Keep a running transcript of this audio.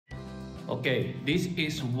Okay, this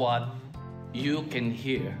is what you can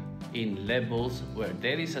hear in levels where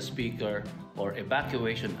there is a speaker or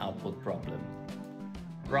evacuation output problem.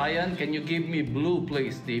 Ryan, can you give me blue,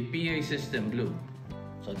 please? The PA system blue.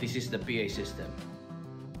 So this is the PA system.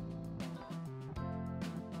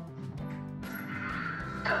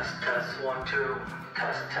 Test 1 2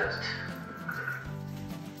 test.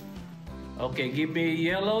 Okay, give me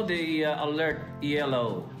yellow, the alert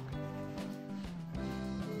yellow.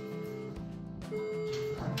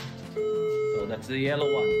 So that's the yellow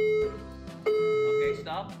one. Okay,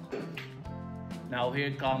 stop. Now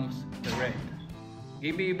here comes the red.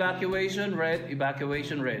 Give me evacuation red,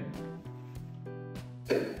 evacuation red.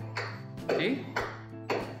 See?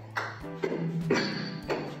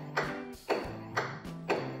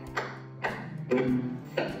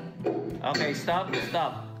 Okay, stop.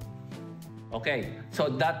 Okay, so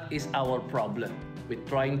that is our problem with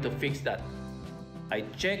trying to fix that. I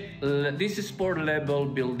check, this is for level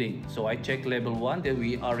building. So I check level 1, that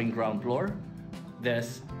we are in ground floor.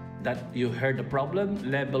 There's that you heard the problem.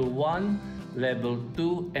 Level 1, level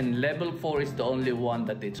 2, and level 4 is the only one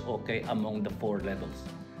that it's okay among the 4 levels.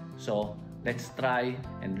 So let's try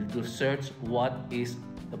and research what is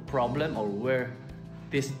the problem or where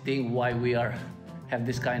this thing, why we have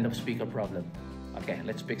this kind of speaker problem. Okay,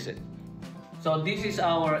 let's fix it. So this is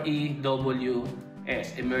our EWS,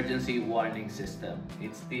 Emergency Warning System.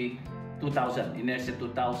 It's the 2000, Inertia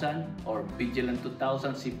 2000 or Vigilant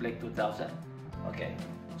 2000, CPLEC 2000. Okay,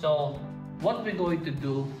 so what we're going to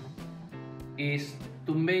do is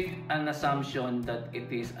to make an assumption that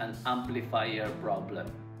it is an amplifier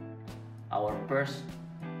problem. Our first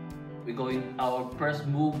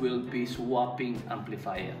move will be swapping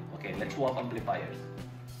amplifier. Okay, let's swap amplifiers.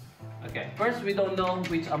 Okay, first we don't know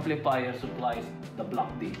which amplifier supplies the block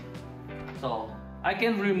D. So I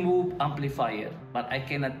can remove amplifier, but I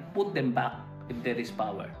cannot put them back if there is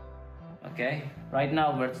power. Okay, right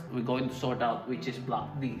now we're going to sort out which is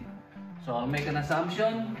block D. So I'll make an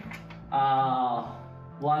assumption.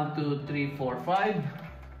 1, 2, 3, 4, 5.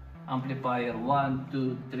 Amplifier 1,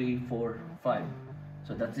 2, 3, 4, 5.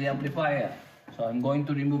 So that's the amplifier. So I'm going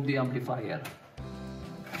to remove the amplifier.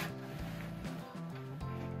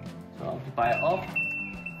 So amplifier off.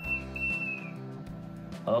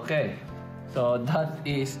 Okay, so that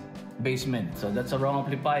is basement. So that's a wrong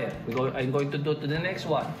amplifier. I'm going to do to the next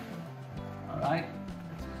one. All right,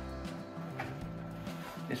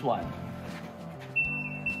 this one.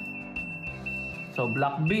 So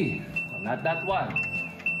block B, not that one.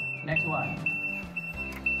 Next one.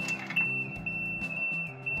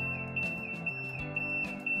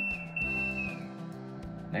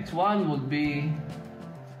 Next one would be,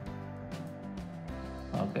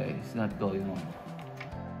 okay, it's not going on.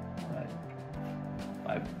 Right.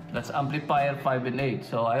 5. That's amplifier 5 and 8.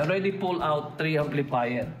 So I already pulled out 3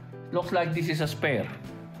 amplifier. Looks like this is a spare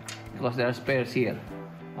because there are spares here.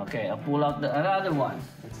 Okay, I'll pull out another one.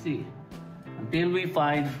 Let's see. Until we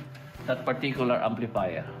find that particular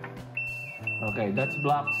amplifier. Okay, that's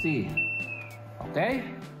block C. Okay,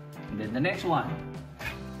 and then the next one.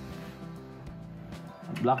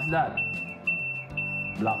 Blocks that.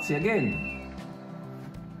 Block C again.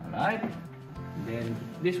 Alright. Then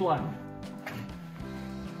this one.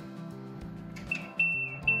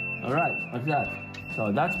 Alright, what's that?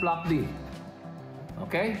 So that's block D.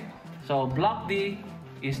 Okay? So block D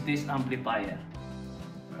is this amplifier.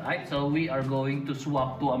 Alright, so we are going to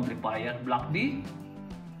swap 2 amplifier. Block D.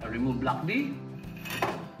 I remove block D.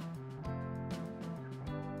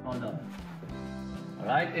 Hold on.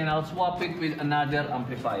 Alright, and I'll swap it with another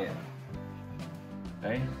amplifier.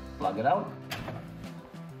 Okay, plug it out.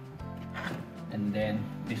 And then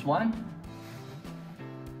this one.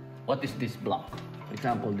 What is this block? For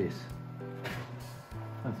example, this.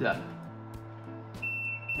 What's that?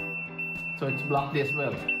 So it's block D as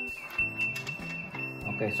well.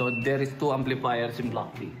 Okay, so there is 2 amplifiers in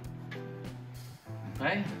block D.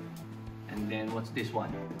 Okay, and then what's this one?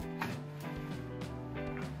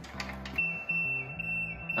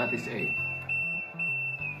 That is A.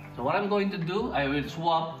 So what I'm going to do, I will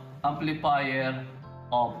swap amplifier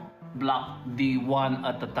of block D1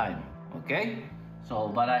 at a time. Okay? So,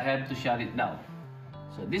 but I have to shut it down.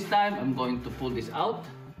 So this time, I'm going to pull this out.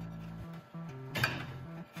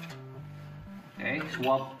 Okay,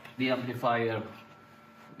 swap the amplifier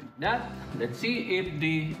with that. Let's see if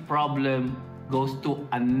the problem goes to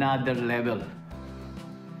another level.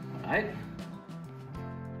 Alright.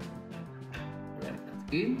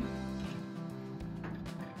 In.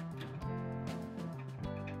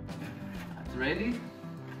 That's ready.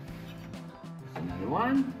 There's another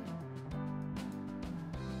one.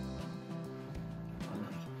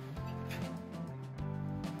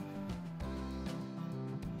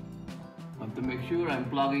 want to make sure I'm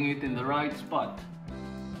plugging it in the right spot.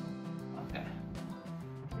 Okay.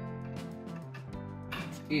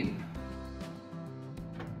 It's in.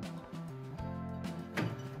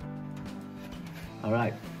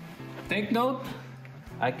 Alright. Take note,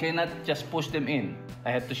 I cannot just push them in.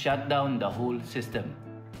 I have to shut down the whole system.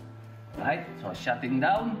 Right? So shutting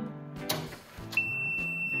down.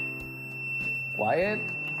 Quiet.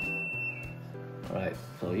 Alright,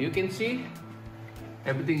 so you can see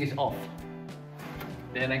everything is off.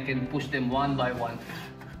 Then I can push them one by one.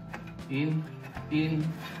 In, in,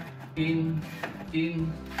 in,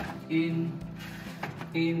 in, in,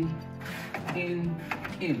 in,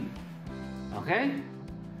 in. Okay?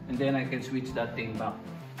 And then I can switch that thing back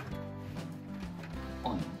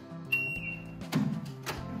on.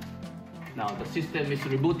 Now the system is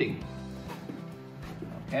rebooting.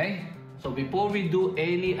 Okay? So before we do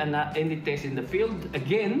any test in the field,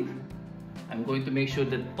 again, I'm going to make sure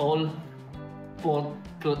that all fault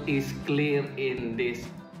code is clear in this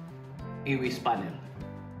EWIS panel.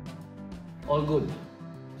 All good.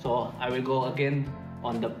 So I will go again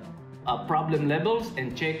on the problem levels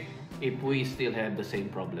and check if we still have the same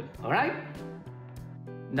problem. Alright?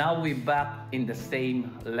 Now we're back in the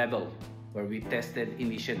same level where we tested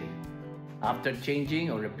initially. After changing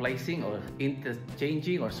or replacing or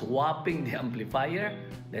interchanging or swapping the amplifier,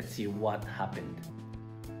 let's see what happened.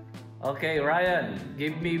 Okay, Ryan,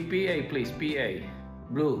 give me PA please, PA.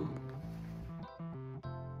 Blue.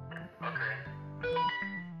 Okay.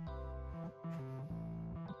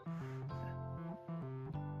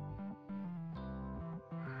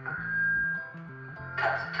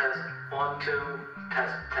 Test. 1, 2,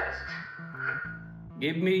 test.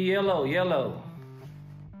 Give me yellow.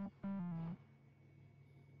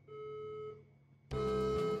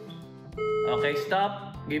 Okay,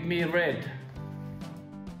 stop. Give me red.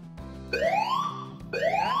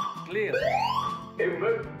 Clear.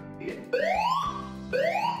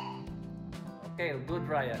 Okay, good,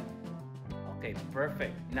 Ryan. Okay,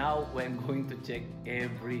 perfect. Now I'm going to check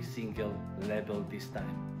every single level this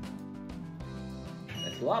time.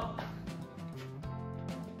 Let's go up.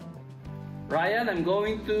 Ryan, I'm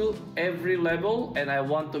going to every level and I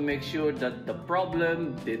want to make sure that the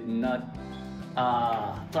problem did not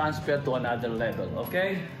transfer to another level,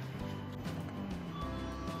 okay?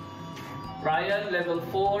 Ryan, level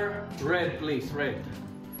 4, red please, red.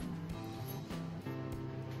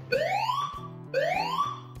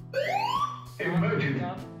 Emergency.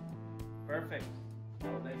 Perfect.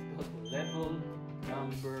 Now let's go to level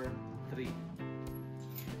number 3.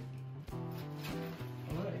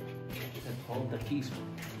 Alright, let's hold the keys.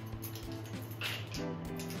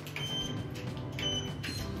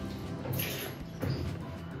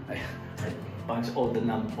 I punch all the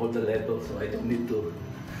levels, so I don't need to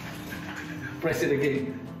press it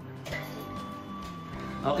again.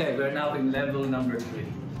 Okay, we're now in level number 3.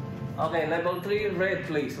 Okay, level 3, red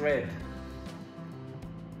please, red.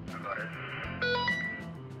 I got it.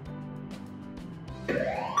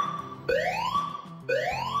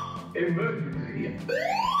 Emergency.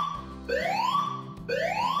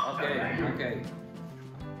 Okay.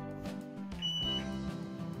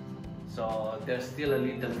 So there's still a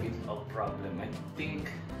little bit of problem. I think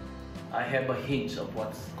I have a hint of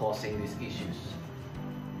what's causing these issues.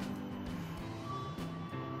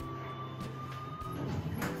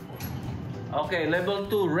 Okay, level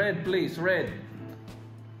 2, red please, red.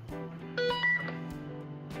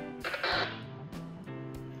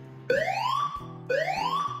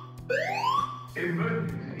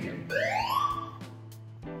 Emergency.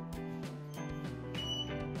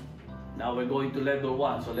 Now we're going to level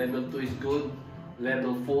 1, so level 2 is good,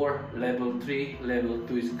 level 4, level 3, level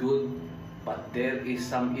 2 is good, but there is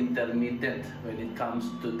some intermittent when it comes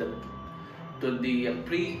to the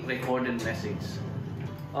pre-recorded message.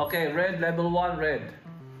 Okay, red, level 1, red.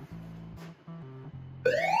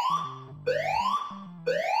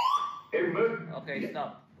 Okay,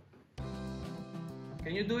 stop.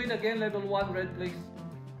 Can you do it again, level 1, red, please?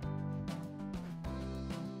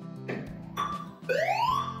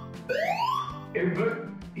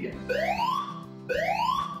 Okay,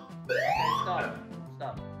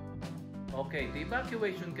 stop. Okay, the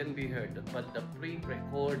evacuation can be heard, but the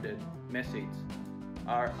pre-recorded message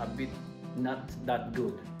are a bit not that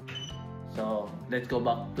good. So let's go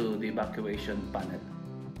back to the evacuation panel.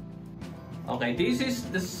 Okay, this is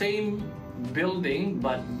the same building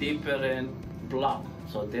but different block.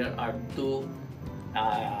 So there are two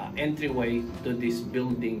entryway to this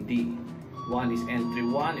building D. One is entry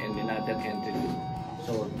 1 and another entry 2.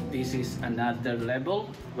 So this is another level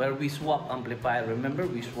where we swap amplifier. Remember,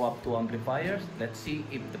 we swapped 2 amplifiers. Let's see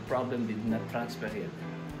if the problem did not transfer here.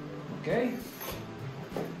 Okay.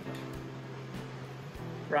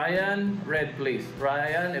 Ryan, red please.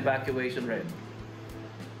 Ryan, evacuation red.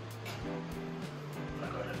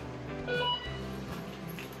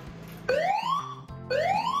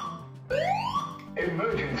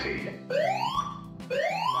 Emergency.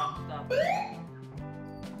 Stop.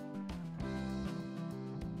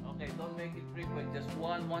 Okay, don't make it frequent. Just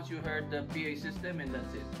one once you heard the PA system and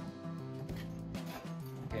that's it.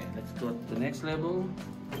 Okay, let's go to the next level.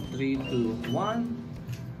 3, 2, 1.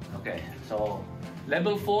 Okay, so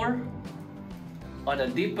level 4 on a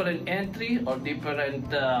different entry or different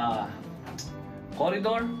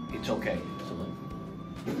corridor, it's okay. So,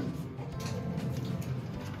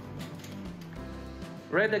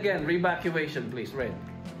 red again, re-evacuation please, red.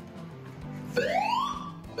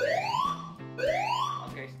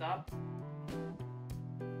 Okay, stop.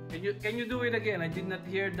 Can you do it again? I did not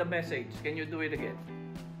hear the message. Can you do it again?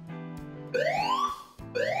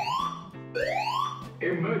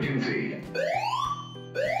 Emergency.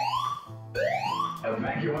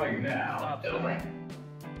 Evacuate now. Stop.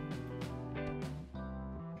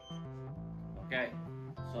 Okay,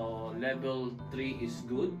 so level 3 is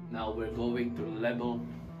good. Now we're going to level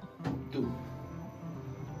 2.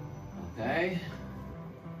 Okay.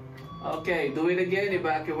 Okay, do it again.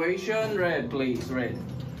 Evacuation. Red, please. Red.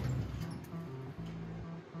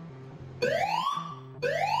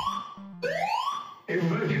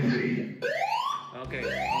 Emergency. Okay,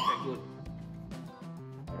 good.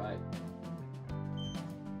 Alright.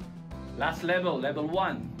 Last level, level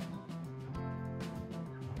 1.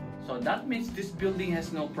 So that means this building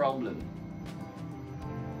has no problem.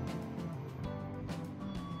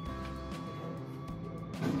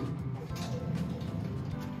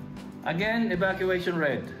 Again, evacuation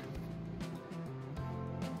red.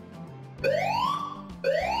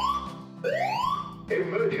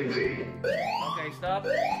 Emergency. Okay, stop.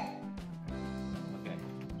 Okay.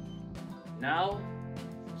 Now,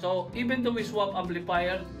 so even though we swap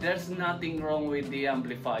amplifier, there's nothing wrong with the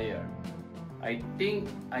amplifier. I think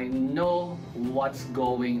I know what's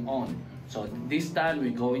going on. So this time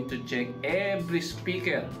we're going to check every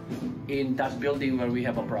speaker in that building where we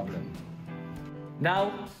have a problem.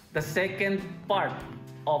 Now, the second part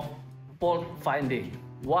of fault finding.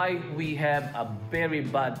 Why we have a very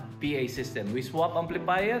bad PA system. We swap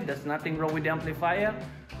amplifier, there's nothing wrong with the amplifier.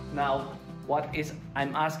 Now,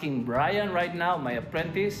 I'm asking Brian right now, my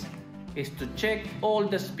apprentice, is to check all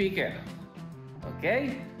the speaker.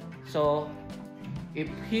 Okay? So, if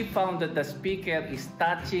he found that the speaker is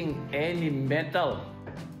touching any metal,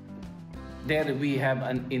 there we have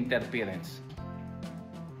an interference.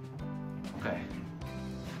 Okay.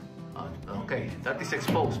 Okay, that is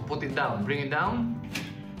exposed. Put it down. Bring it down.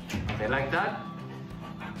 Okay, like that.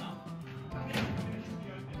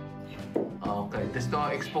 Okay, there's no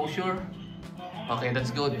exposure. Okay,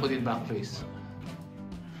 that's good. Put it back, please.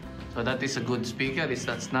 So that is a good speaker. It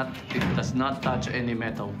does not touch any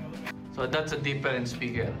metal. So that's a different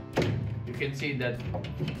speaker. You can see that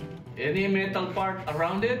any metal part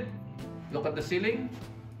around it. Look at the ceiling.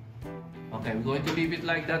 Okay, I'm going to leave it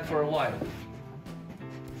like that for a while.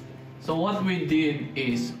 So what we did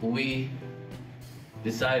is we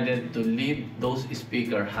decided to leave those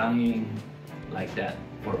speakers hanging like that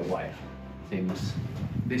for a while. Same as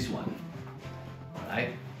this one.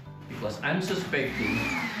 Alright? Because I'm suspecting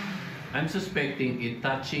it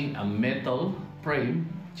touching a metal frame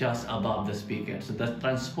just above the speaker. So the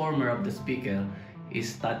transformer of the speaker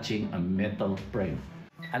is touching a metal frame.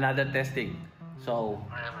 Another testing. So,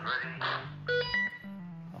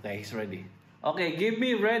 okay, he's ready. Okay, give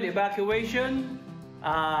me red evacuation.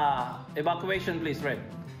 Evacuation, please, red.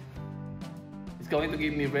 He's going to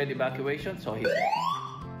give me red evacuation, so he's...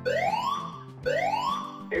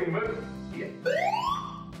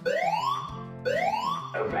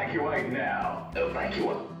 Evacuate now.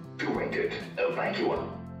 Evacuated.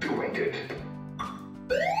 Evacuated.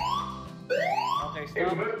 Okay,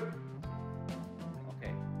 stop.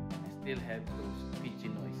 Okay, I still have those pitchy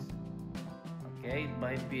noise. Okay, it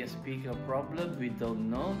might be a speaker problem. We don't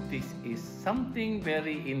know. This is something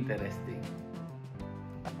very interesting.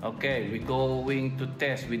 Okay, we're going to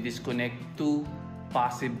test. We disconnect two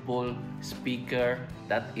possible speaker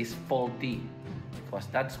that is faulty because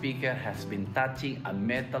that speaker has been touching a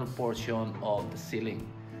metal portion of the ceiling.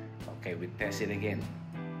 Okay, we test it again.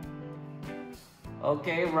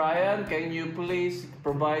 Okay, Ryan, can you please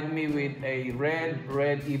provide me with a red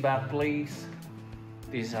evac, please?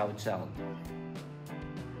 This is how it sounds.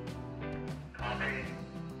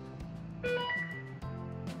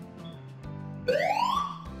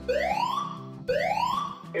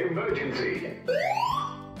 Emergency.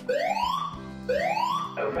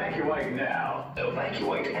 Evacuate now.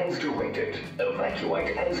 Evacuate as directed.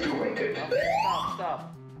 Evacuate as directed. Okay,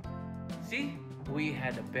 stop. See, we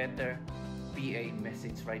had a better PA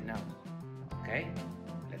message right now. Okay,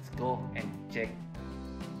 let's go and check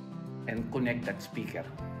and connect that speaker.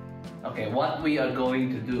 Okay, what we are going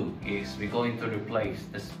to do is we're going to replace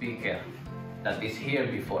the speaker that is here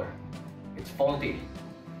before. It's faulty.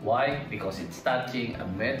 Why? Because it's touching a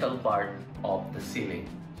metal part of the ceiling.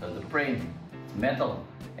 So the frame is metal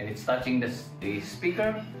and it's touching the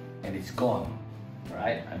speaker and it's gone.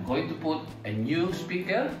 Alright, I'm going to put a new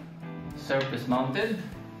speaker, surface mounted,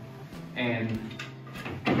 and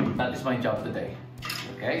that is my job today.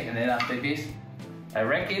 Okay, and then after this, I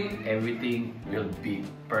reckon everything will be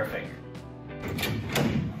perfect.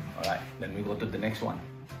 Alright, then we go to the next one.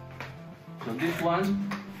 So this one,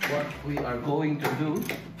 what we are going to do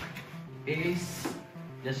is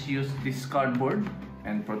just use this cardboard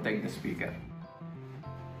and protect the speaker.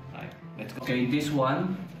 Alright, let's go. Okay, this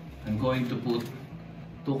one, I'm going to put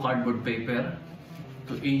 2 cardboard paper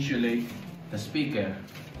to insulate the speaker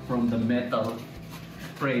from the metal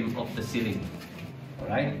frame of the ceiling.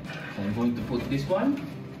 Alright, so I'm going to put this one,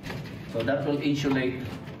 so that will insulate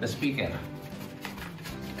the speaker.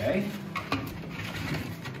 Okay.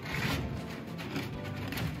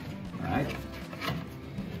 Alright.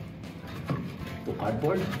 2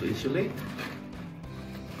 cardboard to insulate.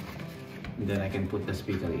 And then I can put the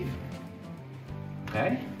speaker in.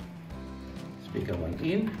 Okay. Speaker 1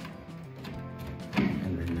 in.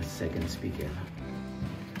 And then the second speaker.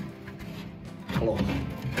 Close.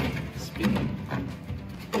 Speaker.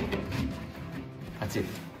 That's it.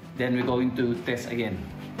 Then we're going to test again.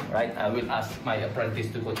 Right? I will ask my apprentice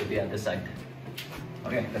to go to the other side.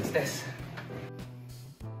 Okay, let's test.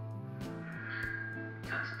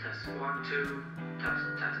 Test 1 2. Test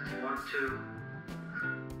 1 2.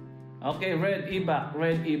 Okay, red evac,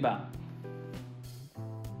 red evac.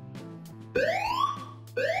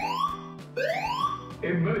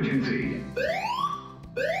 Emergency.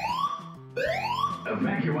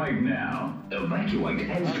 Evacuate now. Evacuate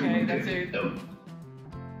as Okay, directed. that's it.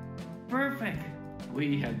 Perfect.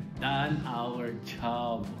 We have done our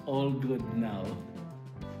job. All good now.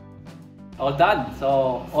 All done.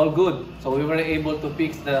 So all good. So we were able to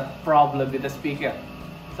fix the problem with the speaker.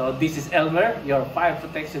 So this is Elmer, your fire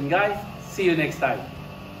protection guy. See you next time.